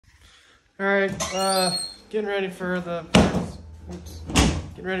Alright, getting ready for the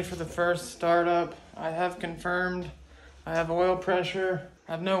first startup. I have confirmed I have oil pressure.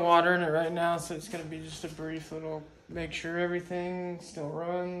 I have no water in it right now, so it's gonna be just a brief little make sure everything still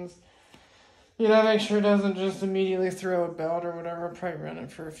runs. You know, make sure it doesn't just immediately throw a belt or whatever. I'll probably run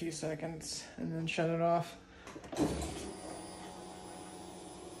it for a few seconds and then shut it off.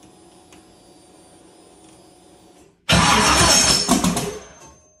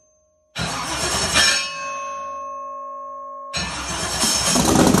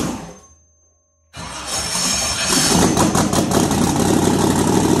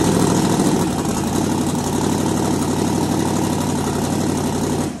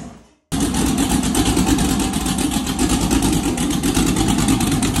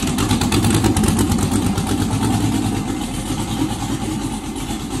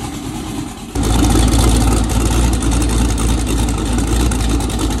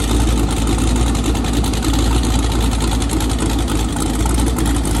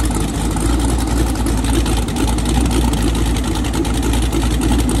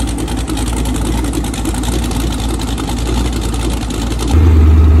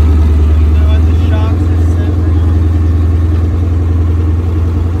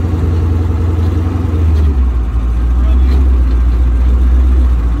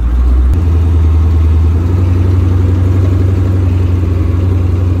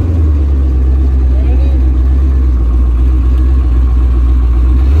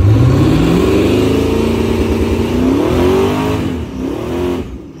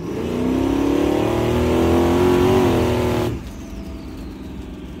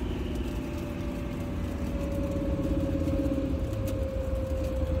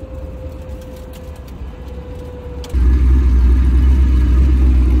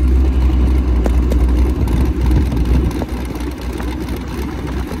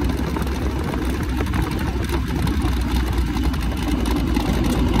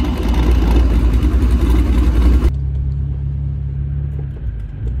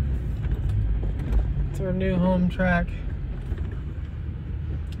 Our new home track.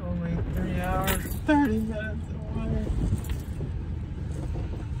 Only 3 hours, 30 minutes away.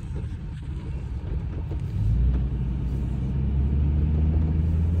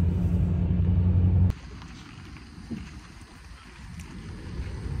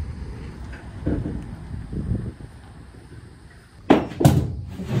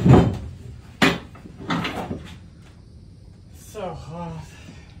 So hot.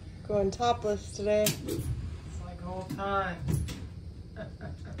 Going topless today. It's like the whole time.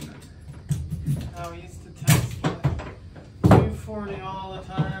 I used to text like 240 all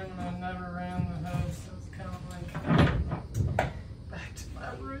the time and I never ran the hose, so it's kind of like back to my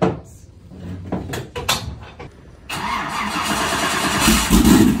roots.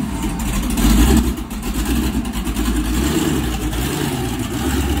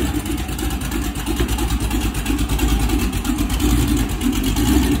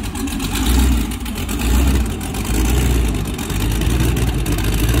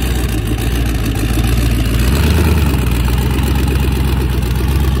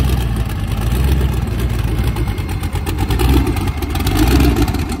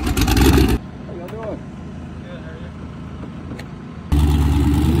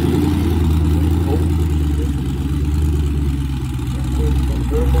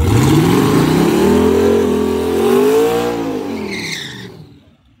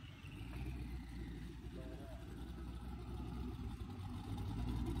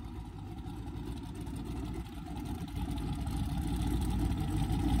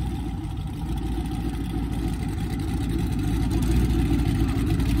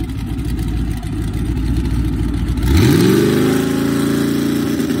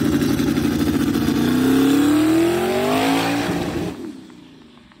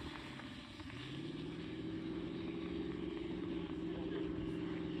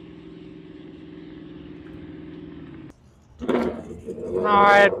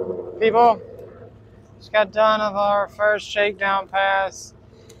 Alright, people, just got done of our first shakedown pass.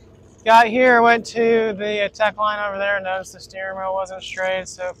 Got here, went to the tech line over there, noticed the steering wheel wasn't straight,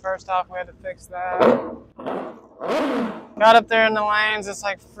 so first off we had to fix that. Got up there in the lanes, it's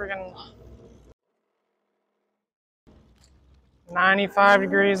like freaking 95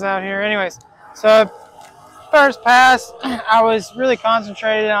 degrees out here. Anyways, so first pass, I was really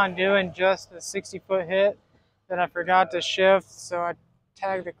concentrated on doing just a 60-foot hit. Then I forgot to shift, so I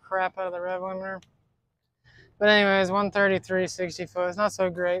tagged the crap out of the rev limiter. But anyways, 133 60 foot. It's not so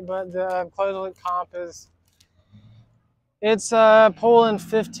great, but the closed loop comp is It's pulling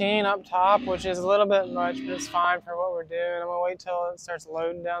 15 up top, which is a little bit much, but it's fine for what we're doing. I'm gonna wait till it starts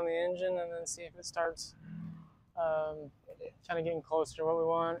loading down the engine and then see if it starts kind of getting closer to what we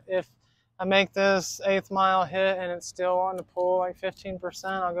want. If I make this 8th mile hit and it's still wanting to pull like 15%,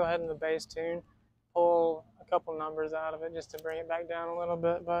 I'll go ahead in the base tune, pull a couple numbers out of it just to bring it back down a little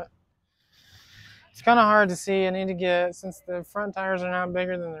bit. But it's kind of hard to see. I need to get, since the front tires are now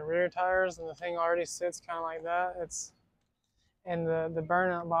bigger than the rear tires and the thing already sits kind of like that, it's, and the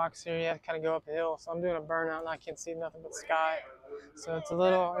burnout box here, you have to kind of go up a hill. So I'm doing a burnout and I can't see nothing but sky. So it's a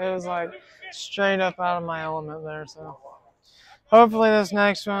little, it was like straight up out of my element there. So hopefully this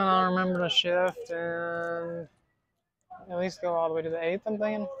next one I'll remember to shift and at least go all the way to the 8th, I'm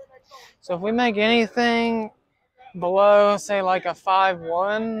thinking. So if we make anything below, say like a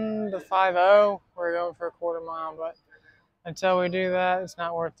 5.1 to 5.0, we're going for a quarter mile. But until we do that, it's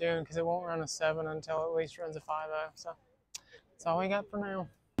not worth doing because it won't run a 7 until it at least runs a 5.0. So that's all we got for now.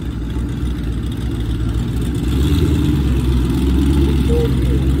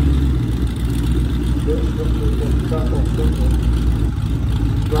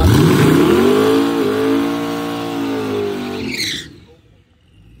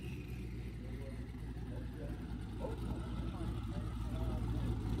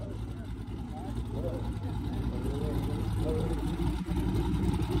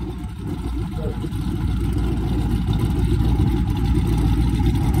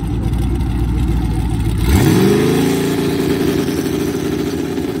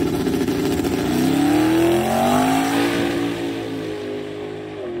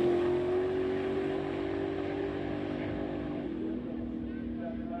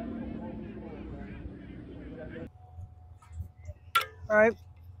 All right,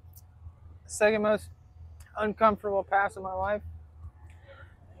 second most uncomfortable pass of my life.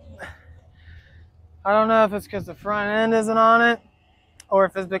 I don't know if it's because the front end isn't on it or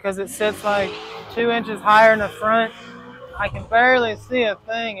if it's because it sits like 2 inches higher in the front. I can barely see a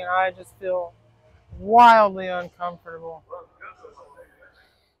thing and I just feel wildly uncomfortable.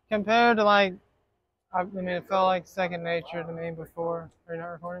 Compared to like, I mean, it felt like second nature to me before. Are you not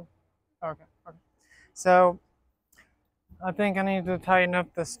recording? Okay. So I think I need to tighten up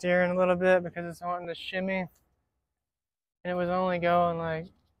the steering a little bit because it's wanting to shimmy. And it was only going like,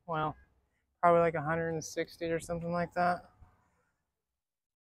 well, probably like 160 or something like that.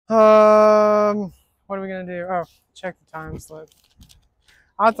 What are we gonna do? Oh, check the time slip.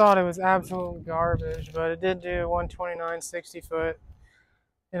 I thought it was absolute garbage, but it did do 129 60 foot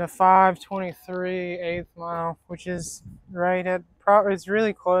in a 5:23 8th mile, which is right at, it's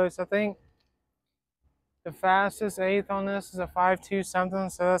really close. I think the fastest 8th on this is a 5.2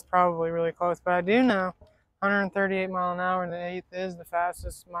 something, so that's probably really close. But I do know 138 mile an hour in the 8th is the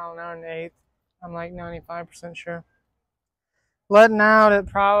fastest mile an hour in the 8th. I'm like 95% sure. Letting out at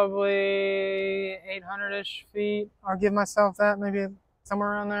probably 800-ish feet. I'll give myself that, maybe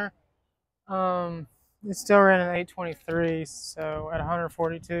somewhere around there. It's still running at 823, so at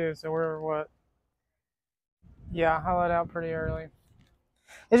 142, so we're what? Yeah, I let out pretty early.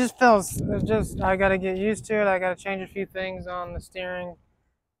 It just feels, I gotta get used to it. I gotta change a few things on the steering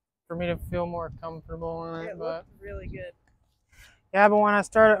for me to feel more comfortable in it. It looked really good. Yeah, but when I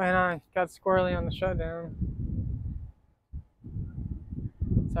started, and I got squirrely on the shutdown.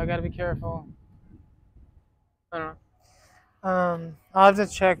 So I gotta be careful. I don't know. I'll have to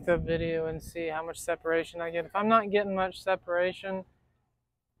check the video and see how much separation I get. If I'm not getting much separation,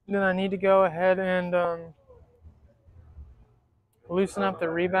 then I need to go ahead and loosen up the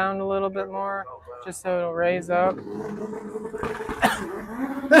rebound a little bit more, just so it'll raise up.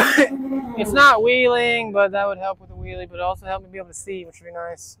 It's not wheeling, but that would help with the wheelie, but it also help me be able to see, which would be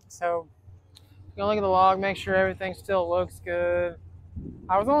nice. So, go look at the log, make sure everything still looks good.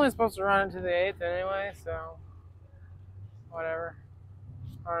 I was only supposed to run it to the 8th anyway, so whatever.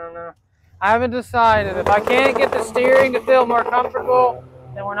 I don't know. I haven't decided. If I can't get the steering to feel more comfortable,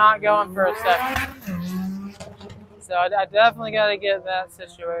 then we're not going for a 7. So I definitely got to get that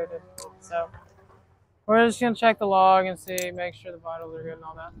situated. So we're just going to check the log and see, make sure the vitals are good and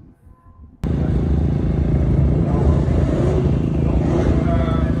all that.